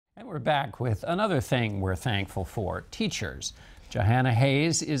And we're back with another thing we're thankful for, teachers. Jahana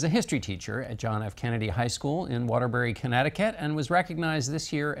Hayes is a history teacher at John F. Kennedy High School in Waterbury, Connecticut, and was recognized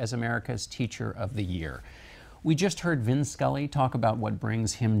this year as America's Teacher of the Year. We just heard Vin Scully talk about what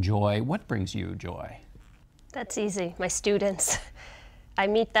brings him joy. What brings you joy? That's easy. My students. I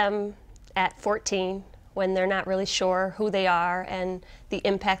meet them at 14 when they're not really sure who they are and the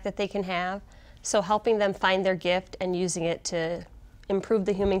impact that they can have. So helping them find their gift and using it to improve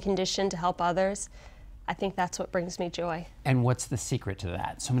the human condition to help others, I think that's what brings me joy. And what's the secret to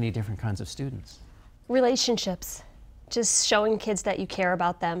that? So many different kinds of students. Relationships. Just showing kids that you care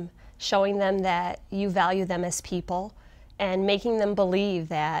about them, showing them that you value them as people, and making them believe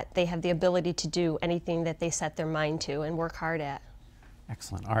that they have the ability to do anything that they set their mind to and work hard at.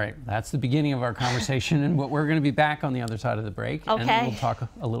 Excellent. All right, that's the beginning of our conversation, and we're going to be back on the other side of the break. Okay. And we'll talk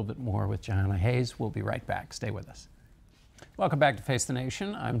a little bit more with Jahana Hayes. We'll be right back. Stay with us. Welcome back to Face the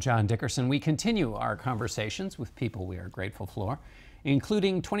Nation. I'm John Dickerson. We continue our conversations with people we are grateful for,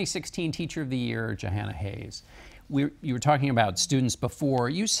 including 2016 Teacher of the Year, Jahana Hayes. You were talking about students before.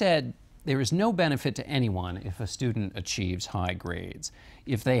 You said there is no benefit to anyone if a student achieves high grades,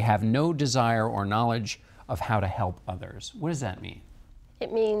 if they have no desire or knowledge of how to help others. What does that mean?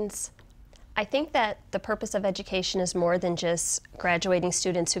 It means, I think that the purpose of education is more than just graduating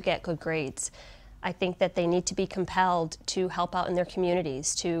students who get good grades. I think that they need to be compelled to help out in their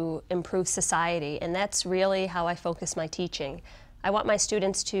communities, to improve society, and that's really how I focus my teaching. I want my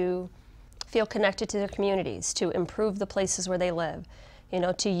students to feel connected to their communities, to improve the places where they live,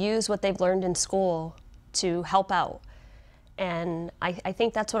 to use what they've learned in school to help out. And I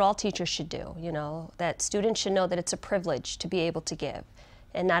think that's what all teachers should do, that students should know that it's a privilege to be able to give,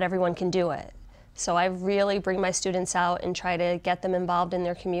 and not everyone can do it. So I really bring my students out and try to get them involved in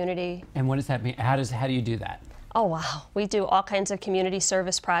their community. And what does that mean? How do you do that? Oh, wow. We do all kinds of community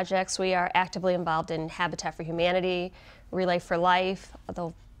service projects. We are actively involved in Habitat for Humanity, Relay for Life,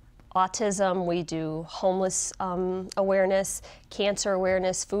 the autism. We do homeless awareness, cancer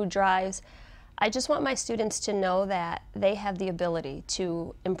awareness, food drives. I just want my students to know that they have the ability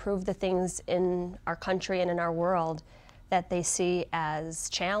to improve the things in our country and in our world that they see as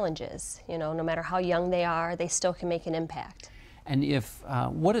challenges. No matter how young they are, they still can make an impact. And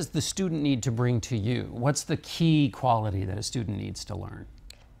what does the student need to bring to you? What's the key quality that a student needs to learn?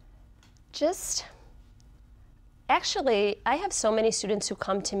 Actually, I have so many students who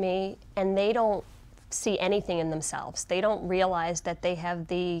come to me and they don't see anything in themselves. They don't realize that they have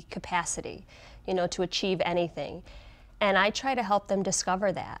the capacity, to achieve anything. And I try to help them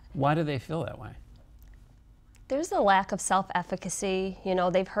discover that. Why do they feel that way? There's a lack of self-efficacy.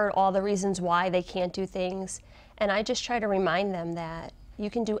 They've heard all the reasons why they can't do things. And I just try to remind them that you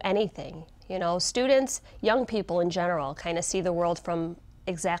can do anything. Students, young people in general, kind of see the world from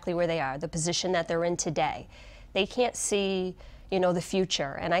exactly where they are, the position that they're in today. They can't see, the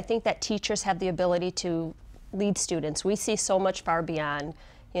future. And I think that teachers have the ability to lead students. We see so much far beyond,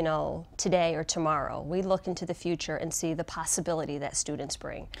 today or tomorrow. We look into the future and see the possibility that students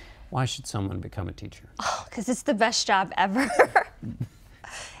bring. Why should someone become a teacher? Oh, because it's the best job ever.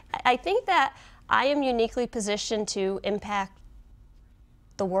 I think that I am uniquely positioned to impact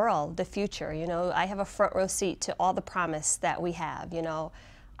the world, the future. I have a front row seat to all the promise that we have.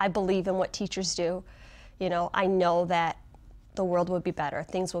 I believe in what teachers do. I know that the world would be better,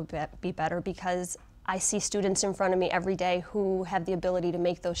 things will be better because I see students in front of me every day who have the ability to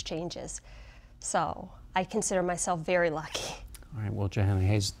make those changes. So I consider myself very lucky. All right, well, Jahana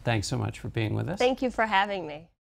Hayes, thanks so much for being with us. Thank you for having me.